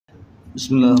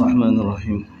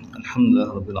Bismillahirrahmanirrahim.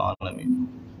 Alhamdulillah rabbil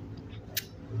alamin.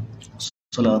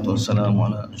 Salatu wassalamu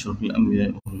ala asyrafil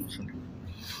anbiya'i wal mursalin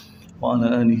wa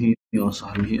ala alihi wa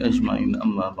sahbihi ajma'in,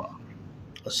 amma ba'd.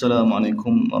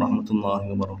 Assalamualaikum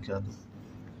warahmatullahi wabarakatuh.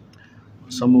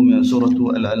 Sambung surah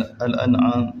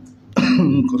Al-An'am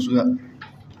muka surat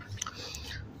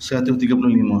 135,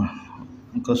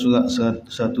 muka surat 135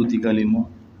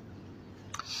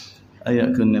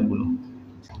 ayat ke-60.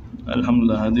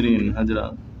 Alhamdulillah, hadirin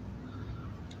hadirat,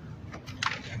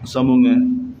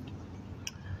 sambungan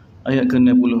ayat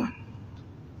ke-60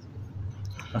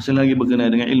 masih lagi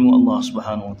berkenaan dengan ilmu Allah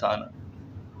Subhanahu wa taala.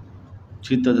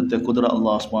 Cerita tentang kudrat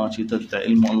Allah Subhanahu wa taala, cerita tentang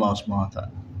ilmu Allah Subhanahu wa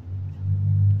taala.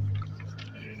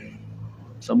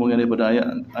 Sambungan daripada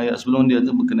ayat sebelum dia tu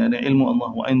berkenaan dengan ilmu Allah,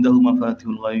 wa indahu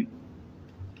mafatihul ghaib.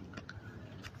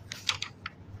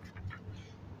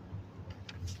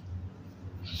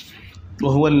 Wa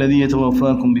huwa alladhi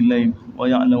yatawaffakum bil-lail wa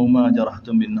ya'lamu ma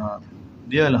jarahtum bin-nahar.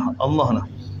 Dialah Allah lah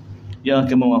yang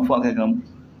akan mewafatkan kamu.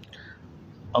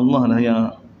 Allah lah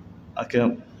yang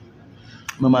akan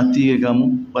mematikan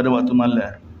kamu pada waktu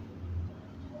malam.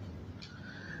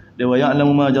 Dia wa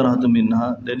ya'lamu ma jarahtum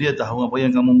bin-nahar, dan dia tahu apa yang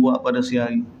kamu buat pada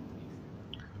siang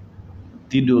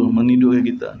hari. Menidurkan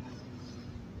kita.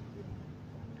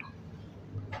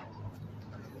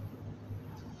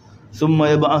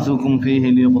 Thumma yab'athukum fihi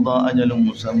liqda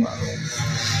ajalun musamma.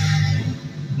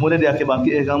 Kemudian dia akan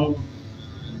bangkitkan kamu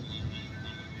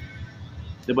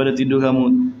daripada tidur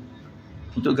kamu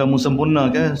untuk kamu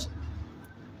sempurnakan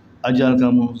ajal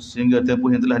kamu sehingga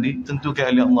tempoh yang telah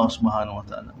ditentukan oleh Allah Subhanahu wa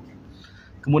taala.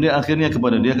 Kemudian akhirnya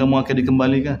kepada dia kamu akan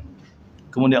dikembalikan.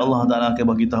 Kemudian Allah Taala akan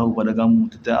bagi tahu pada kamu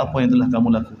tentang apa yang telah kamu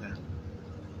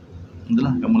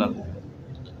lakukan.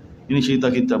 Ini cerita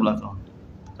kita belakang.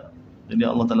 Jadi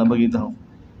Allah Ta'ala bagi tahu.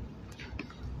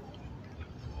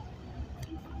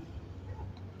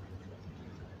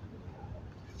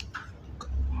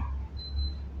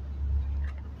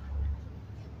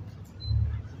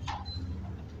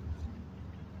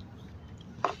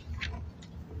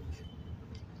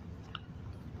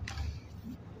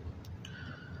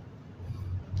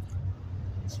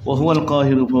 Wa huwal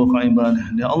qahiru fawqa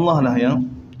ibadihi. Dia Allah lah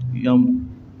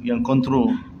yang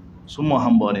kontrol semua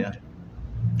hamba dia.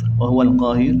 Wa huwal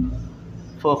qahir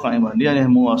fawqa ibadihi. Dia yang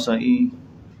menguasai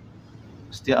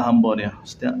setiap hamba dia.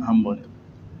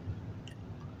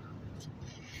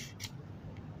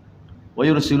 Wa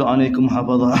yursilu alaikum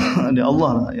hafadha. Dia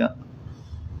Allah lah yang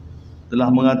telah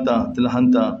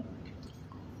hantar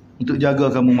untuk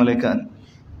jaga kamu malaikat.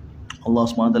 Allah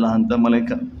SWT telah hantar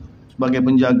malaikat sebagai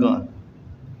penjaga,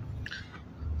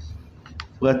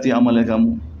 berarti amalan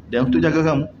kamu, dia untuk jaga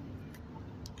kamu.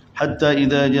 Hatta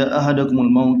idza jaa ahadakumul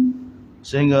maut,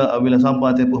 sehingga apabila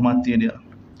sampai tempoh mati dia,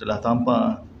 telah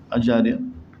tampak ajal dia,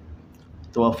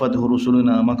 tawaffatuhu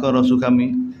rusuluna, maka rasul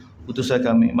kami, utusan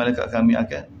kami, malaikat kami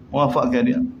akan mewafatkan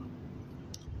dia,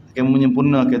 akan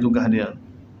menyempurnakan tugas dia.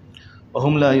 Wa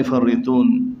hum la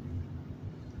yufarritun,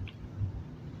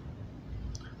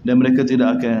 dan mereka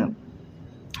tidak akan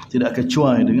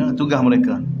cuai dengan tugas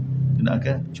mereka, tidak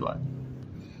akan cuai.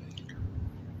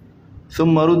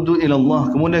 Thumma ruddu ila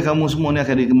Allah, kemudian kamu semua ni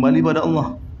akan dikembali pada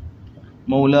Allah.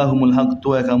 Maulahumul haq,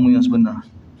 Tuhan kamu yang sebenar.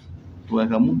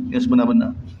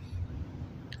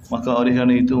 Maka oleh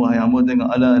kerana itu, wahai hamba,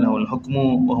 tengok, ala lahul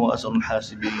hukmu wa huwa asrul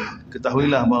hasibin.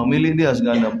 Ketahuilah bahawa milik dia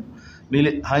segala,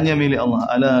 hanya milik Allah.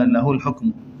 Ala lahul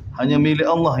hukmu, hanya milik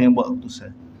Allah yang buat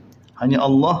keputusan. Hanya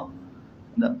Allah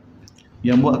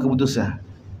yang buat keputusan.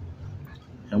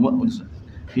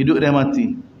 Hidup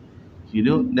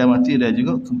dan mati, dan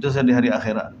juga keputusan di hari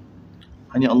akhirat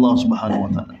hanya Allah Subhanahu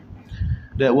wa taala.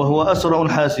 Dan wa huwa asraul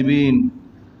hasibin,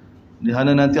 di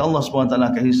mana nanti Allah Subhanahu wa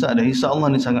taala akan hisab, dan hisab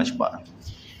Allah ni sangat cepat.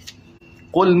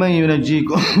 Qul man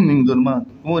yunajjikum min dhulmat.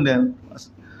 Kemudian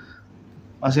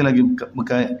masih lagi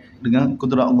berkait dengan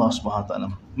kudrat Allah Subhanahu wa taala.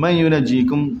 Man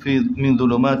yunajjikum min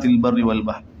dhulumatil barri wal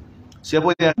bahr.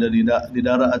 Siapa yang ada di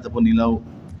darat ataupun di laut,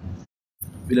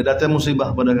 bila datang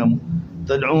musibah pada kamu,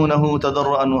 tad'unahu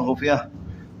tadarruan wa khufyah,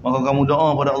 maka kamu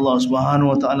doa pada Allah Subhanahu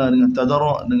wa taala dengan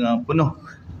tadarru', dengan penuh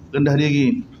rendah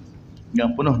diri, dengan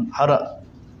penuh harap.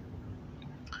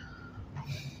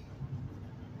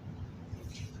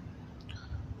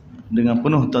 Dengan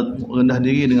penuh rendah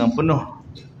diri, dengan penuh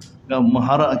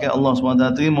mengharapkan Allah Subhanahu wa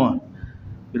taala terima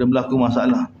bila berlaku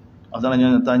masalah.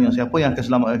 Allah tanya siapa yang akan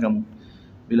selamatkan kamu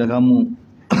bila kamu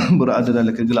berada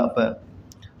dalam kegelapan,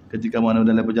 ketika mana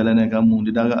dalam perjalanan kamu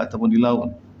di darat ataupun di laut,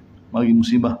 mari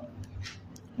musibah,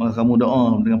 maka kamu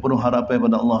doa dengan penuh harapan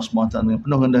pada Allah SWT, dengan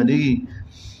penuh rendah diri.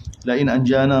 La in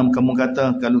anjana, kamu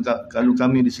kata kalau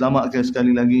kami diselamatkan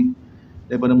sekali lagi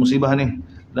daripada musibah ni,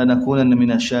 lanakunanna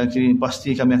minasyakirin,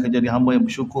 pasti kami akan jadi hamba yang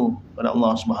bersyukur pada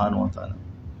Allah Subhanahu wa taala.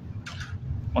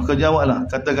 Maka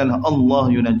jawablah, katakanlah Allah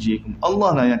yunajjikum, Allah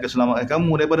lah yang akan selamatkan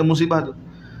kamu daripada musibah tu.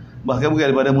 Bahkan bukan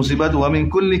daripada musibah tu, wa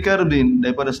min kulli karbin,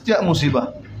 daripada setiap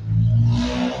musibah.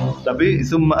 Tapi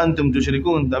summa antum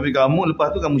tusyrikun, tapi kamu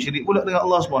lepas tu kamu syirik pula dengan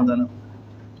Allah Subhanahu wa taala.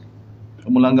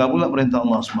 Kamu langgar pula perintah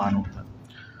Allah Subhanahu wa taala.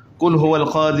 Qul huwal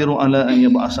qadiru ala an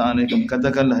yab'asa 'alaikum,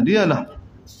 katakanlah dialah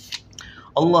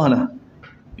Allah lah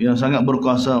yang sangat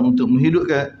berkuasa untuk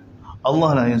menghidupkan, Allah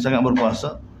lah yang sangat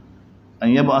berkuasa an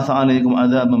yab'asa 'alaikum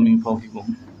 'adzaban min fawqikum,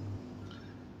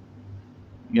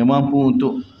 yang mampu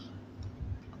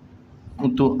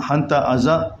untuk hantar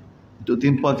azab, untuk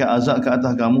timpakan azab ke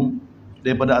atas kamu,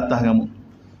 daripada atas kamu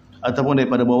ataupun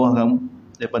daripada bawah kamu,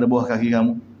 daripada bawah kaki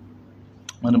kamu,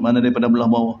 mana daripada belah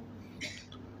bawah,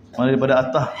 mana daripada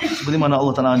atas, seperti mana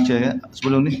Allah Ta'ala ancam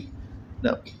sebelum ni,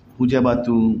 hujan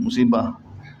batu, musibah,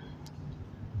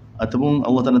 ataupun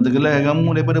Allah Ta'ala tergelar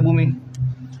kamu daripada bumi,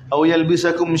 aw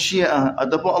yalbisakum syi'ah,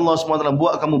 ataupun Allah SWT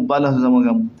buat kamu balas sama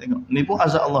kamu. Tengok, ni pun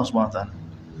azab Allah SWT.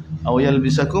 Aw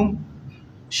yalbisakum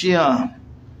syi'ah,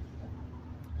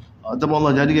 ataupun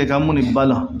Allah jadikan kamu ni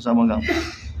balas sama kamu.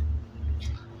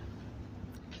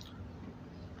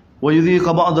 Wa yudhiqa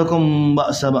ba'dakum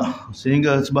ba'sa ba'd,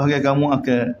 sehingga sebahagian kamu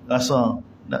akan rasa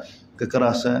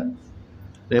kekerasan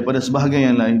daripada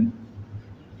sebahagian yang lain,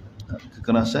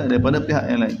 kekerasan daripada pihak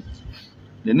yang lain.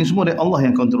 Dan ini semua dari Allah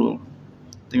yang kontrol.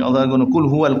 Tengok Allah guna kul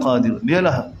huwal qadir,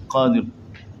 dialah qadir,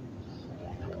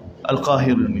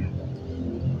 al-qahir ni.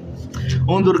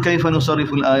 Undur kaifa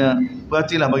nusarriful ayat,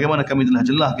 perhatilah bagaimana kami telah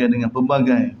jelaskan dengan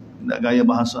pelbagai gaya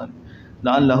bahasa ni.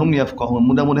 La'allahum yafqahun,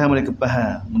 mudah-mudahan mereka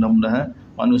faham, mudah-mudahan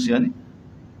manusia ni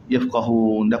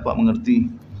yafqahun, dapat mengerti.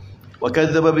 Wa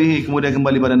kadzdzaba bihi, kemudian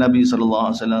kembali pada Nabi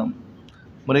sallallahu alaihi wasallam,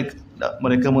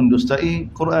 mereka mendustai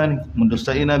Quran,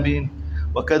 mendustai Nabi.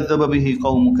 Wa kadzdzaba bihi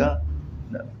qaumuka,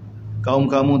 kaum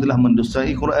kamu telah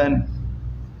mendustai Quran.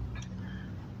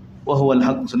 Wa huwal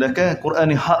haq, sedangkan Quran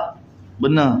ni hak,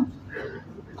 benar.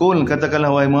 Qul,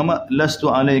 katakanlah wahai Muhammad, lastu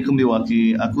alaikum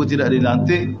biwakil, aku tidak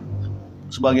dilantik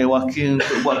sebagai wakil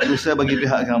untuk buat dosa bagi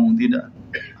pihak kamu. Tidak,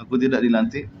 aku tidak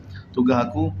dilantik. Tugas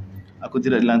aku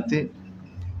tidak dilantik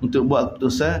untuk buat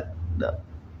dosa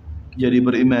jadi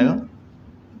beriman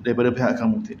daripada pihak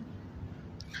kamu. Tidak.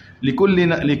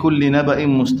 Likulli naba'in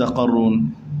mustaqarrun,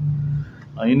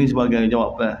 ini sebagai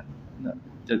jawapan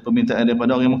permintaan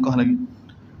daripada orang Mekah lagi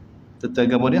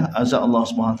tentang apa dia, azab Allah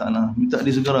SWT, minta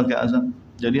disegerakan azab.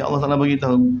 Jadi Allah Ta'ala bagi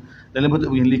tahu dalam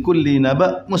bentuk begini, likulli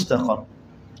naba' mustaqar,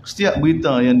 setiap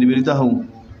berita yang diberitahu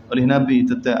oleh Nabi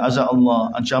tentang azab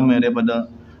Allah, ancaman daripada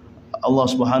Allah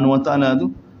Subhanahu wa taala tu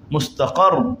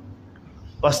mustaqar,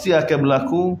 pasti akan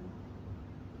berlaku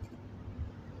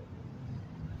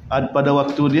pada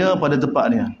waktu dia, pada tempat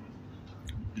dia.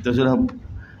 Kita sudah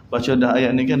baca dah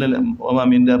ayat ni kan, dalam wa ma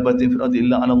min dabbatin fil ardi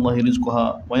illa 'ala Allahi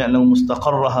rizquha wa ya'lamu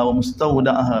mustaqarraha wa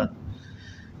mustawda'aha.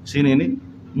 Sini ni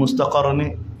mustaqar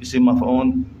ni isim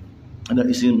maf'ul, ada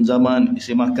isim zaman,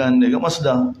 isim makan, dia kan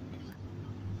masdar.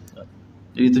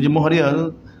 Jadi terjemah dia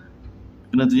tu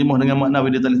kena terjemah dengan makna,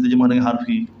 dia tak boleh terjemah dengan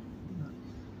harfi.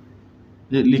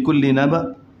 Jadi likulli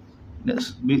naba,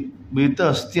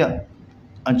 berita setiap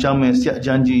ancaman, setiap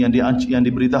janji yang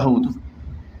diberitahu tu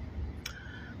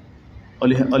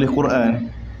oleh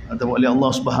Quran atau oleh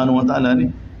Allah Subhanahu wa taala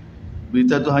ni,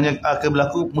 berita tu hanya akan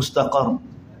berlaku mustaqar,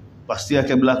 pasti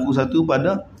akan berlaku satu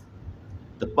pada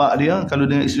tempat dia. Kalau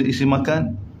dengan isi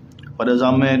makan pada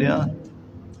zaman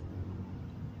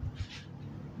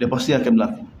dia pasti akan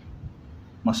berlaku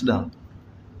masdar.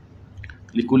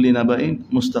 Likulli naba'in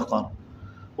mustaqar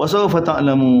wa sawfa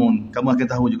ta'lamun, kamu akan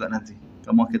tahu juga nanti,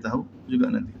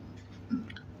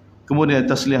 Kemudian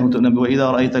tasliyah untuk Nabi, wa idza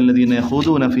ra'aital ladzina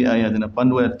yakhuduna fi ayatina,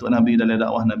 panduan untuk Nabi dalam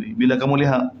dakwah Nabi, bila kamu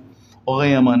lihat orang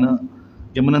yang mana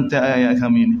yang menentang ayat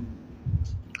kami ni,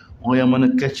 orang yang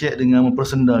mana kecek dengan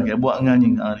mempersendakan, buat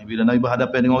nganying. Bila Nabi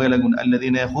berhadapan dengan orang lagu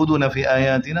alladzina yakhuduna fi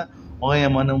ayatina, orang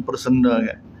yang mana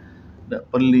mempersendakan, dak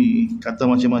perli kata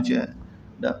macam-macam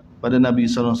pada Nabi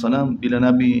sallallahu alaihi wasallam. Bila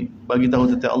Nabi bagi tahu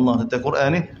tentang Allah, tentang Quran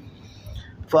ni,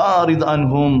 fa'rid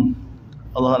anhum,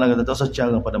 Allah kata tak usah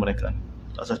cara pada mereka,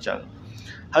 tak usah cara,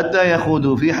 hatta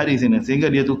yakhudu fi hadithin, sehingga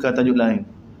dia tukar tajuk lain.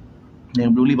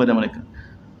 Jangan peduli pada mereka,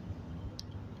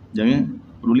 jangan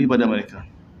peduli pada mereka.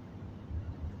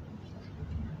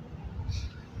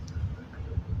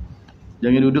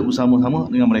 Jangan duduk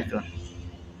bersama-sama dengan mereka.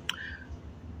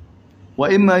 Wa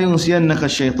imma yunsiyannaka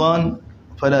syaitan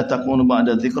fala takunu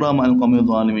ba'da dzikra ma'al qawmi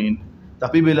dhalimin.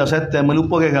 Tapi bila syaitan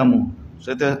melupakan kamu,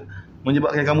 syaitan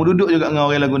menyebabkan kamu duduk juga dengan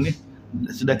orang lagu ni,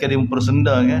 sedangkan dia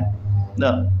mempersendakan,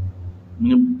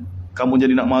 kamu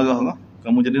jadi nak marah ke?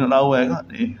 Kamu jadi nak lawan ke?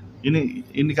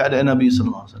 Ini keadaan Nabi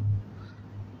sallallahu alaihi wasallam.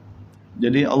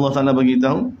 Jadi Allah Taala bagi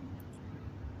tahu,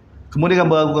 kemudian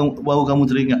baru kamu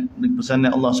teringat pesan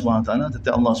Allah Subhanahu Taala,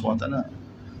 tentang Allah Subhanahu Taala.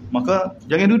 Maka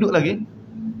jangan duduk lagi.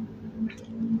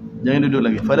 Jangan duduk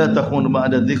lagi. Fala takun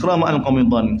ba'da dzikra ma'al qaumid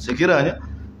dhalin. Sekiranya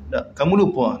kamu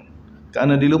lupa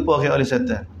kerana dilupakan oleh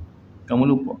syaitan. Kamu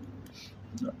lupa.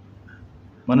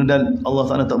 Mana dan Allah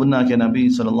Taala tak benarkan Nabi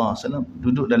sallallahu alaihi wasallam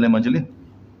duduk dalam majlis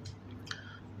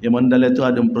yang mana dalam itu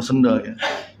ada persendakan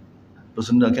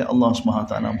Allah Subhanahu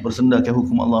Taala, persendakan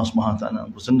hukum Allah Subhanahu Taala,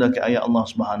 persendakan ayat Allah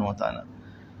Subhanahu Wa Taala.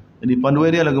 Jadi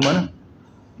panduan dia lagu mana?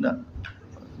 Tak.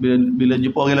 Bila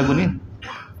jumpa orang lagu ni,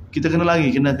 kita kena lari,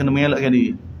 kena mengelakkan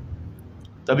diri.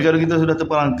 Tapi kalau kita sudah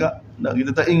terperangkap, kita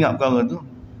tak ingat perkara tu,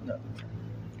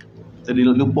 kita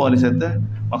lupa oleh syaitan,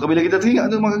 maka bila kita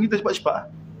teringat tu, maka kita cepat-cepat.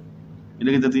 Bila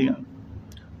kita teringat.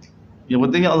 Yang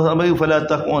pentingnya Allah Taala bagi fala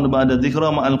taqun ba'da dzikra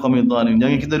ma'al qaumid dhalin.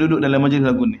 Jangan kita duduk dalam majlis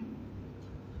lagu ni.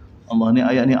 Allah ni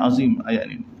ayat ni azim,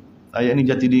 ayat ni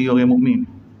jati diri orang mukmin.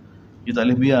 Kita tak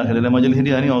boleh biar dalam majlis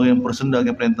dia ni orang yang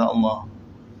persendakan perintah Allah.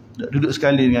 Duduk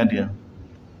sekali dengan dia.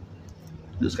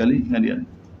 Duduk sekali dengan dia.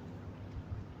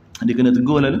 Dia kena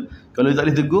tegur lalu. Kalau dia tak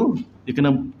boleh tegur, dia kena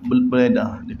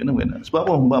beredar. Dia kena beredar.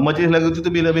 Sebab apa? Majlis lagu tu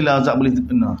bila-bila azab boleh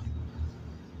terkena.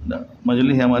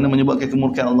 Majlis yang mana menyebabkan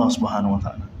kemurkaan Allah Subhanahu Wa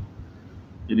Taala.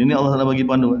 Jadi ni Allah Taala bagi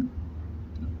panduan.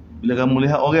 Bila kamu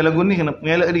lihat orang lagu ni, kena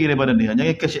mengelak diri daripada dia.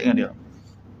 Jangan kecek dengan dia.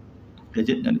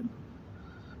 Kecek dengan dia.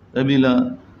 Dan bila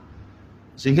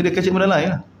sehingga dia kecek benda lain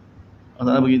lah. Allah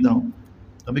Taala bagi tahu.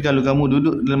 Tapi kalau kamu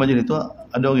duduk dalam majlis tu,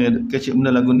 ada orang yang kecek benda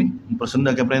lagu ni,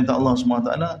 mempersendakan perintah Allah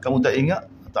SWT, kamu tak ingat,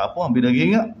 tak apa, bila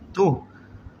ingat tu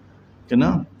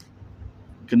kena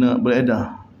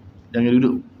beredar. Jangan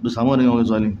duduk bersama dengan orang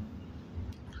zalim.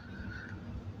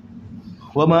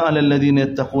 Wa ma 'alal ladzina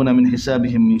yattaquna min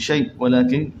hisabihim min syai'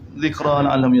 walakin dzikra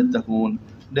la'allahum yattaqun.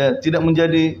 Dan tidak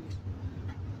menjadi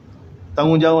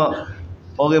tanggungjawab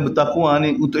orang yang bertakwa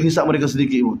ni untuk hisab mereka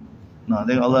sedikit pun. Nah,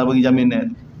 tengok Allah bagi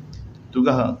jaminan.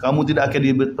 Tugas kamu tidak akan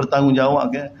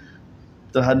dipertanggungjawabkan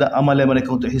terhadap amalan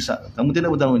mereka untuk hisab. Kamu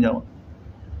tidak bertanggungjawab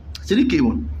sedikit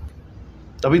pun.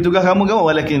 Tapi tugas kamu kan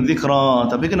walakin dzikra,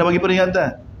 tapi kena bagi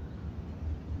peringatan.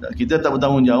 Kita tak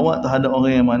bertanggungjawab terhadap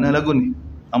orang yang mana lagu ni.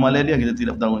 Amalan dia kita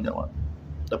tidak bertanggungjawab.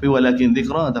 Tapi walakin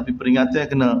dzikra, tapi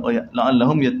peringatan kena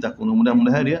la'allahum yattaqun.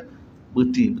 Mudah-mudahan dia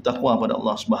bertakwa pada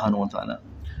Allah Subhanahu Wa Taala.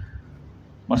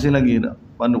 Masih lagi tak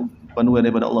panduan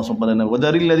daripada Allah Subhanahu Wa Taala. Wa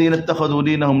daril ladzina ittakhadhu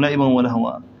dinahum la'iban wa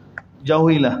lahwa.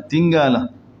 Jauhilah,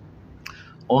 tinggallah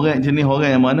orang jenis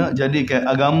orang yang mana jadikan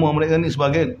agama mereka ni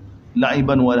sebagai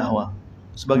la'iban wa lahwa,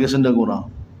 sebagai senda gurau.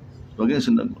 Sebagai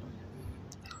senda gurau.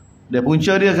 Dia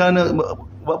punca dia kerana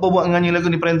apa buat nyanyi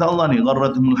lagu ni perintah Allah ni,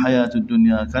 gharratumul hayatud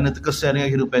dunya, kerana terkesan dengan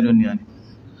kehidupan dunia ni.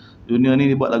 Dunia ni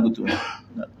dibuat lagu tu.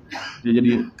 Dia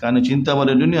jadi kerana cinta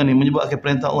pada dunia ni menyebabkan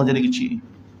perintah Allah jadi kecil.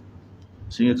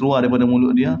 Sehingga keluar daripada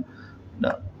mulut dia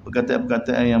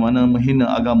perkataan-perkataan yang mana menghina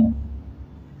agama.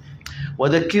 Wa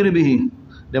dzakir bihi,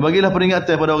 dan bagilah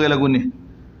peringatan pada orang lagu ni.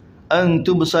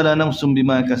 Antum bisala nafsum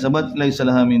bima kasabat laisa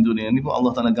laha min dunya. Ni pun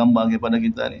Allah Taala gambar kepada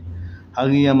kita ni.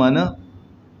 Hari yang mana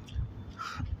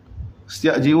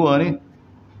setiap jiwa ni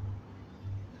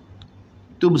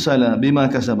tubsala bima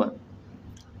kasabat.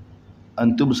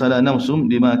 Antum bisala nafsum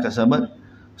bima kasabat.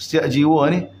 Setiap jiwa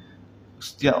ni,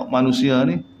 setiap manusia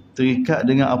ni terikat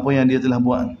dengan apa yang dia telah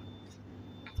buat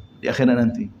di akhirat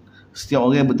nanti. Setiap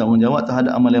orang bertanggungjawab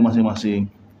terhadap amalan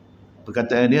masing-masing.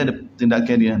 Perkataan dia,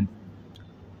 tindakan dia.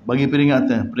 Bagi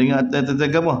peringatan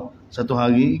tentang apa? Satu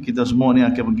hari kita semua ni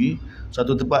akan pergi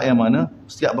satu tempat yang mana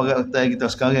setiap perkataan kita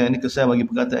sekarang ni kesan bagi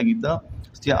perkataan kita,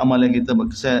 setiap amalan kita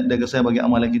kesan bagi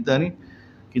amalan kita ni,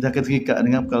 kita akan terikat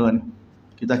dengan perkara ni.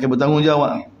 Kita akan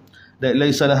bertanggungjawab. Dan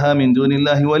laisa laha min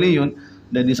dunillahi waliyun,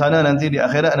 dan di sana nanti, di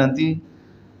akhirat nanti,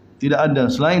 tidak ada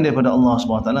selain daripada Allah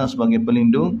SWT sebagai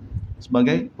pelindung,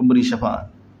 sebagai pemberi syafaat.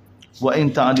 Wa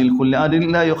in ta'dil kulli adil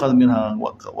la yuqad minha.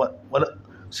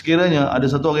 Sekiranya ada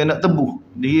satu orang yang nak tebuh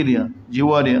diri dia,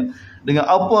 jiwa dia dengan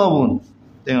apa pun,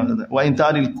 tengok, wa in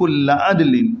ta'dil kulli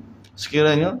adlin,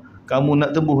 sekiranya kamu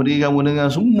nak tebuh diri kamu dengan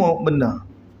semua benda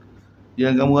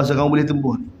yang kamu rasa kamu boleh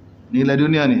tebuh, nilai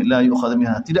dunia ni, la yuqad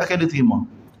minha, tidak akan diterima.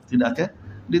 Tidak akan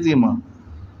diterima.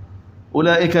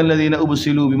 Ulaika alladzina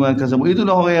ubsilu bima kasabu.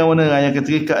 Itulah orang yang mana yang akan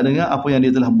terikat dengan apa yang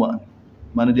dia telah buat.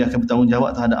 Mana dia akan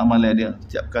bertanggungjawab terhadap amalan dia,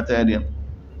 setiap perkataan dia.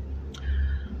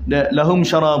 Dan lahum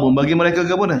syarabun, bagi mereka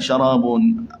ke apa?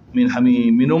 Syarabun min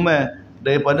hamim, minuman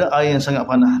daripada air yang sangat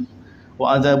panas.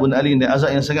 Wa azabun alim, dan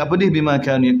azab yang sangat pedih bima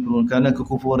kanu yakfurun, kerana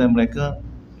kekufuran mereka,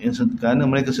 kerana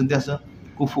mereka sentiasa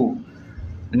kufur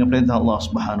dengan perintah Allah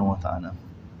Subhanahu Wa Taala.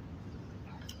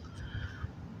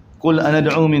 Qul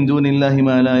anad'u min dunillahi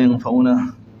ma la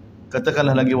yanfa'una.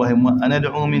 Katakanlah lagi wahai Muhammad,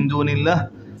 anad'u min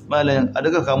dunillah ma la,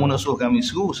 adakah kamu nak suruh kami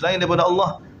seru selain daripada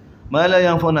Allah, ma la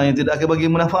yanfa'una, yang tidak akan bagi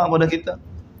manfaat pada kita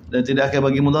dan tidak akan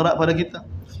bagi mudarat pada kita,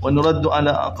 wa nuraddu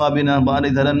ala aqabina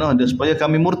ba'da idh hadana, dan supaya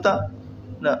kami murtad,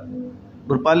 nak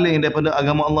berpaling daripada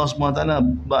agama Allah SWT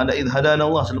ba'da idh hadana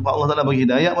Allah, selepas Allah Taala bagi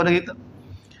hidayah pada kita.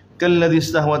 Kalladhi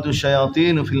istahwatu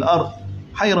syayatin fil ard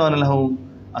hayran lahu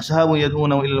ashabu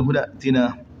yad'una ila al-huda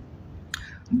tina.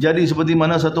 Jadi seperti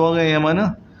mana satu orang yang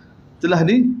mana telah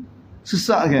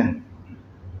disesatkan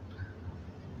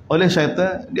oleh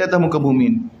syaitan di atas muka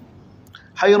bumi.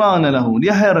 Hayran lahu,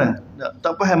 dia hairan,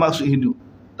 tak faham maksud hidup,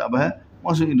 tak faham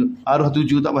maksud hidup, arah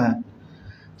tuju tak faham.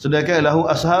 Sedangkan lahu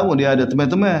ashabu, dia ada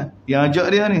teman-teman yang ajak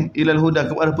dia ni ilal huda,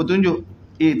 kepada petunjuk.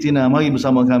 Itina, mari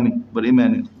bersama kami beriman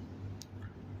ni.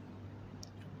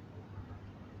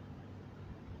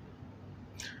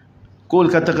 Qul,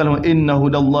 katakanlah, inna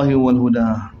hudallahi wal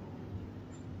huda.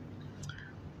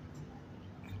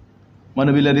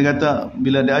 Mana bila dia kata,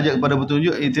 bila dia ajak kepada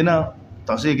petunjuk, itina,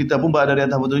 taksir kita pun berada di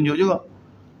atas petunjuk juga.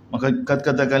 Maka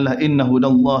katakanlah, inna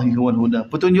hudallahi wal huda.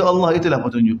 Petunjuk Allah itulah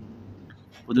petunjuk.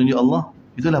 Petunjuk Allah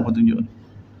itulah petunjuk.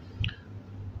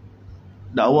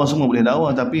 Dakwah semua boleh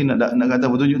dakwah, tapi nak kata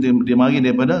petunjuk dia mari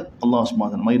daripada Allah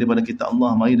SWT, mari daripada kitab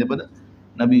Allah, mari daripada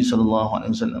Nabi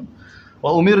SAW.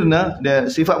 Wa umirna,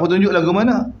 sifat petunjuk lagu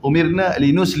mana? Umirna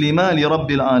linuslima li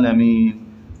rabbil alamin.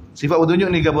 Sifat petunjuk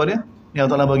ni apa dia?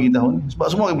 Yang Allah bagi tahu ni. Sebab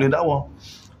semua boleh dakwah.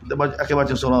 Kita akan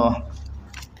baca surah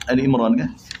Ali Imran kan.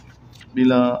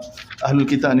 Bila ahlul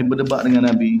kitab ni berdebat dengan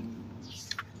Nabi.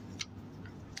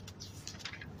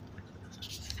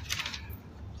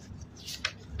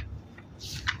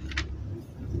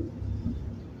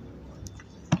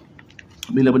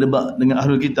 Bila berdebat dengan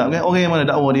ahlul kitab kan, orang yang mana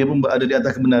dakwah dia pun berada di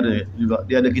atas kebenaran juga,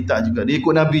 dia ada kitab juga, dia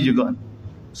ikut Nabi juga.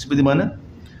 Seperti mana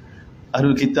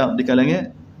ahlul kitab di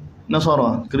kalangan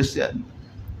Nasara, Kristian.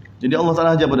 Jadi Allah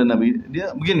Taala ajar pada Nabi,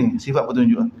 dia begini sifat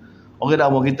petunjuk. Orang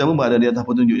dakwah kita pun berada di atas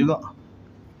petunjuk juga.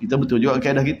 Kita betul juga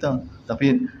kaedah kita,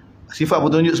 tapi sifat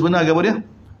petunjuk sebenar apa dia?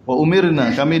 Wa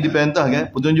umirna, kami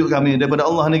diperintahkan petunjuk kami daripada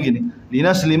Allah ni gini,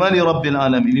 linaslima li rabbil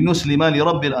alamin, linuslima li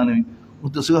rabbil alamin,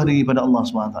 untuk serah diri pada Allah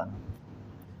SWT.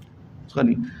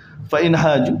 Sekali. Fa in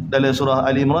haju, dalam surah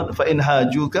Ali Imran, fa in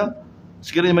hajuka,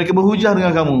 sekiranya mereka berhujah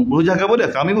dengan kamu, berhujah kepada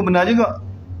dia, kami pun benar juga.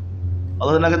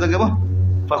 Allah Taala kata apa?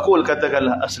 Faqul,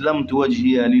 katakanlah, aslamtu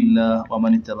wajhiya lillah wa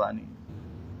man ittaba'ani.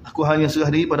 Aku hanya serah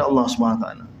diri pada Allah SWT.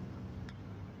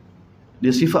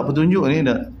 Dia sifat petunjuk ni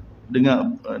dah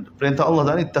dengar perintah Allah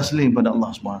Taala ni, taslim pada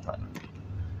Allah SWT.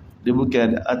 Dia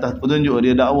bukan atas petunjuk,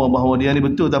 dia dakwah bahawa dia ni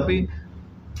betul tapi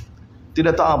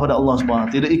tidak taat pada Allah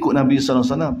SWT, tidak ikut Nabi SAW.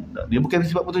 Dia bukan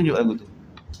sifat petunjuk lagu tu.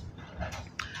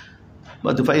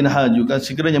 Sebab tu fa'in haju, kan,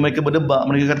 sekiranya mereka berdebat,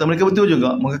 mereka kata mereka betul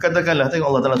juga, maka katakanlah, tengok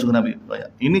Allah Ta'ala suruh Nabi.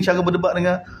 Ini cara berdebat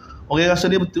dengan orang yang rasa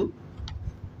dia betul.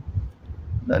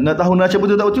 Nak tahu nak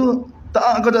betul tak betul,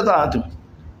 taat kau tak taat tu.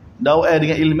 Dakwah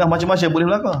dengan ilmiah macam-macam boleh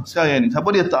belaka. Sekarang ni, siapa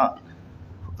dia taat?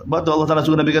 Sebab tu Allah Ta'ala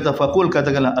suruh Nabi kata, faqul,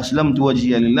 katakanlah, aslamtu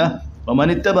wajhiya lillah wa man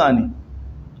ittaba'ani.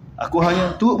 Aku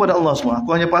hanya turut pada Allah SWT,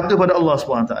 aku hanya patuh pada Allah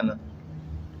SWT.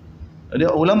 Jadi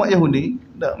ulama Yahudi,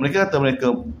 mereka kata mereka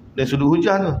dari sudut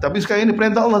hujah tu, tapi sekarang ini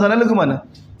perintah Allah Ta'ala ke mana?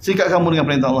 Sikap kamu dengan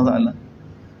perintah Allah Ta'ala.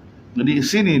 Jadi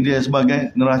sini dia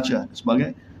sebagai neraca,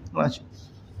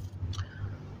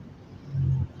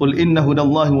 Qul inna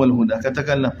hudallahi wal huda,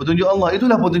 katakanlah petunjuk Allah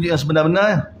itulah petunjuk yang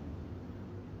sebenar-benar.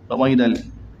 Tak mari dalil.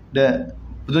 Dan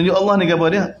petunjuk Allah ni apa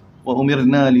dia? Wa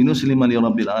umirna linuslima li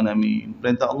rabbil alamin.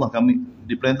 Perintah Allah, kami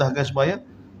diperintahkan supaya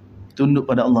tunduk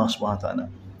pada Allah SWT.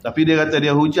 Tapi dia kata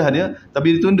dia hujah dia,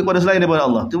 tapi ditunduk pada selain daripada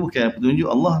Allah. Itu bukan petunjuk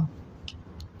Allah.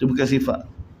 Itu bukan sifat.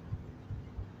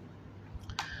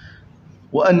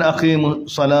 Wa an aqimu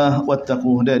salah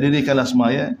wattaqu, dan dirikanlah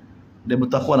semaya dan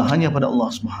bertakwalah hanya pada Allah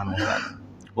Subhanahu wa taala.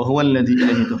 Wa huwa alladhi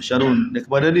ilaihi tuhsyarun, dan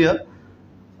kepada dia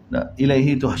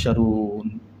ilaihi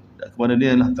tuhsyarun, dan kepada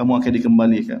dia lah kamu akan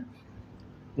dikembalikan.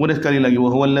 Kemudian sekali lagi,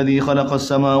 wa huwa alladhi khalaqas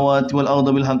samawati wal arda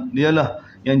bil haqq, dialah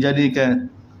yang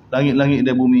jadikan langit-langit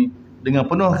dan bumi dengan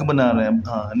penuh kebenaran.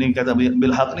 Ni kata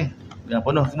bil haqq ni, dengan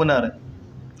penuh kebenaran.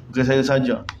 Bukan saya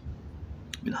saja.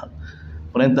 Bil haqq.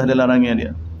 Perintah dan larangan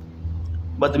dia.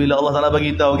 Sebab tu bila Allah Taala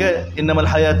bagi tahu ke, innamal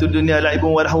hayatud dunya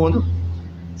la'ibun wa lahwun tu.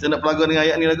 Saya nak pelagak dengan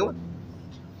ayat ni lagu.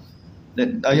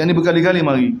 Dan ayat ni berkali-kali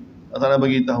mari Allah Taala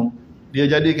bagi tahu. Dia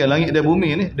jadikan langit dan bumi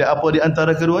ni, dan apa di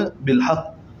antara kedua bil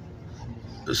haqq.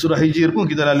 Surah Hijr pun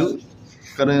kita lalu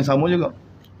perkara yang sama juga.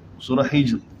 Surah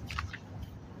Hijr.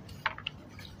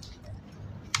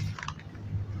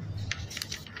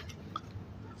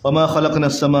 Wa ma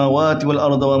khalaqnas samawati wal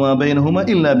arda wa ma bainahuma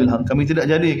illa bil haqq. Kami tidak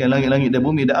jadikan langit-langit dan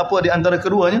bumi dan apa di antara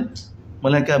keduanya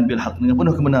melainkan bil haqq, dengan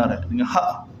penuh kebenaran, dengan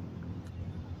hak.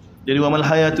 Jadi wa mal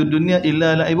hayatud dunya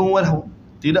illa la'ibun wa lahu.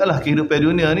 Tidaklah kehidupan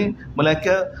dunia ni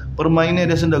melainkan permainan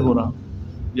dan senda gurau.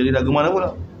 Jadi nak ke mana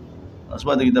pula?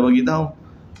 Sebab tu kita bagi tahu,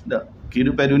 tak,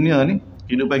 kehidupan dunia ni,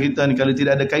 kehidupan kita ni kalau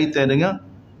tidak ada kaitan dengan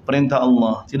perintah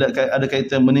Allah, tidak ada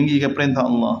kaitan meninggikan perintah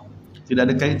Allah, tidak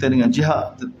ada kaitan dengan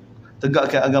jihad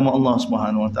tegakkan agama Allah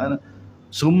Subhanahu Wa Taala,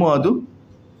 semua tu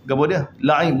apa dia?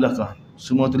 Laib belaka.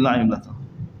 Semua tu laib belaka.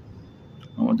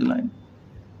 Semua tu laib.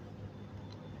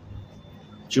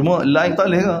 Cuma laib tak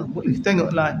boleh ke? Boleh tengok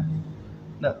laib.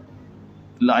 Tak.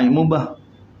 Laib mubah.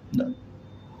 Tak.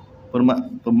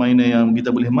 Permainan yang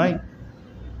kita boleh main.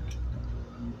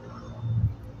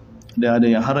 Dia ada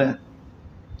yang haram.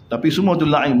 Tapi semua tu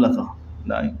laib belaka.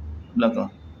 Laib belaka.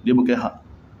 Dia bukan hak.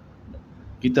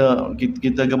 Kita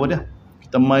apa dia?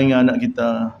 Kita main dengan anak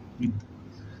kita.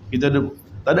 Kita ada,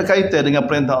 tak ada kaitan dengan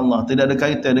perintah Allah, tidak ada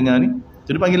kaitan dengan ni.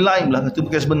 Itu dipanggil laib lah. Itu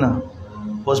bukan sebenar.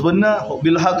 Kalau sebenar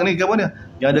bil haq ni apa dia?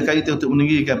 Yang ada kaitan untuk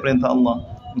meninggikan perintah Allah,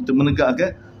 untuk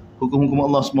menegakkan hukum-hukum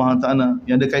Allah Subhanahu Wa Taala,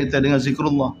 yang ada kaitan dengan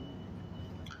zikrullah.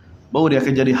 Baru dia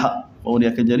akan jadi hak. Baru dia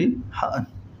akan jadi hak.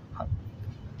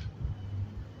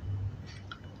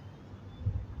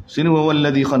 Sini wa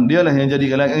walladhi khan, dialah yang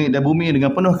jadikan langit dan bumi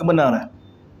dengan penuh kebenaran.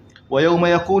 Wa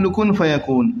yauma yaqulu kun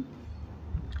fayakun.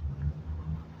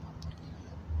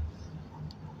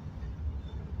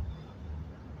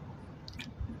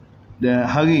 Dan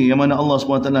hari yang mana Allah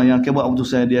SWT yang akan buat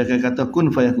keputusan, dia akan kata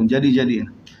kun fayakun, jadi.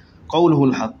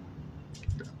 Qauluhul haq.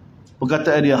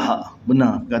 Perkataan dia hak,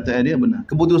 benar. Perkataan dia benar.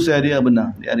 Keputusan dia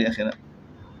benar di hari akhirat.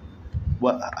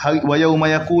 Wa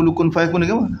yauma yaqulu kun fayakun ni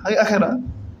apa? Hari akhirat.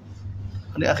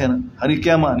 Hari akhirat, hari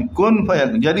kiamat ni, kun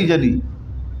fayakun, jadi.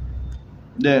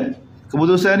 Dan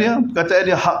keputusan dia, perkataan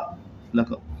dia hak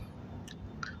belaka.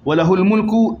 Walahul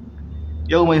mulku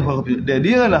yauma yafaqu. Dan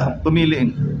dialah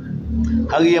pemilik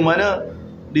hari yang mana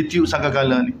ditiup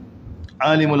sangkakala ni.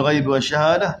 Alimul ghaib wa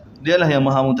syahadah, dialah yang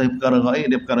maha mengetahui perkara gaib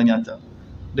dan perkara nyata.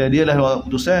 Dan dialah yang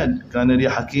keputusan kerana dia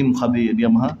hakim khabir, dia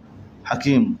maha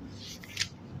hakim.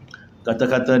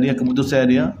 Kata-kata dia, keputusan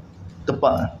dia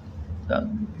tepat, tak,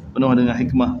 penuh dengan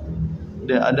hikmah.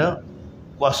 Dia ada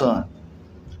kuasa,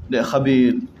 dia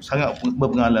khabir, sangat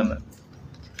berpengalaman.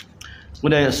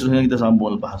 Kemudian ayat seterusnya kita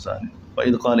sambung bahasa ni. Fa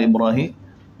idh qala Ibrahim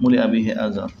li abihi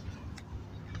azar.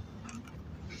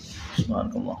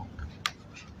 Subhanallah.